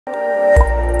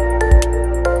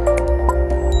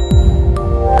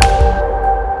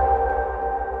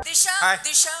Hi.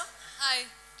 Disha, Hi.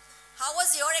 how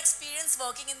was your experience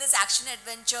working in this action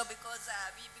adventure? Because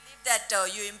we believe that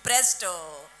you impressed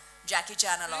Jackie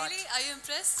Chan a lot. Really? Are you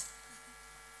impressed?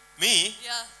 Me?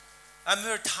 Yeah. I'm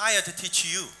very tired to teach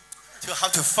you to how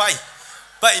to fight.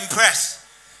 But impressed.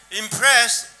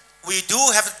 Impressed, we do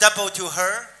have a double to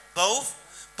her, both.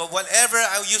 But whenever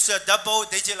I use a double,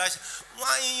 they just like,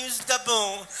 why you use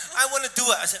double? I want to do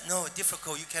it. I said, no,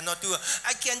 difficult. You cannot do it.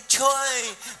 I can try.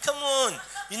 Come on.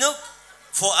 You know,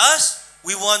 for us,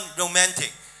 we want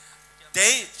romantic.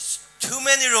 Too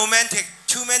many romantic,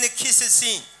 too many kisses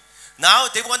scene. Now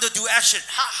they want to do action.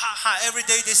 Ha, ha, ha. Every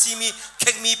day they see me,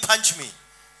 kick me, punch me.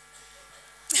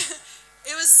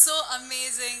 It was so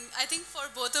amazing. I think for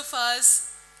both of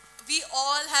us, we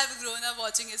all have grown up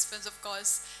watching his films, of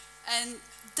course. And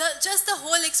just the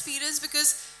whole experience,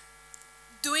 because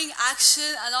doing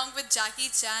action along with Jackie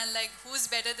Chan, like who's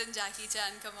better than Jackie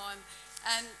Chan, come on.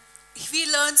 And we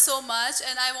learned so much,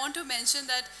 and I want to mention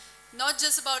that not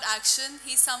just about action,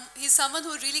 he's someone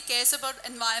who really cares about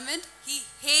environment. He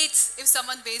hates if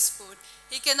someone wastes food.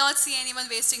 He cannot see anyone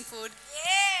wasting food.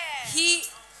 Yeah. He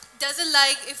doesn't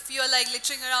like if you're like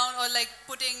littering around or like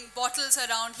putting bottles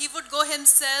around. He would go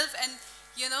himself and,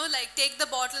 you know, like take the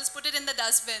bottles, put it in the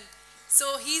dustbin.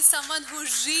 So he's someone who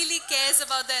really cares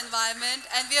about the environment,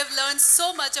 and we have learned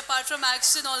so much apart from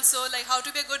action also, like how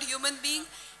to be a good human being,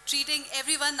 treating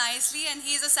everyone nicely, and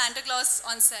he's a Santa Claus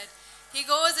on set. He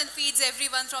goes and feeds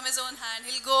everyone from his own hand.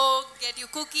 He'll go get you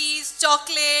cookies,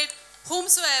 chocolate,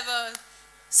 whomsoever.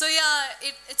 So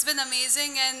yeah, it's been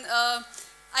amazing, and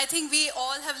I think we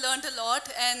all have learned a lot,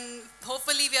 and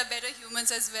hopefully we are better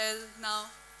humans as well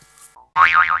now.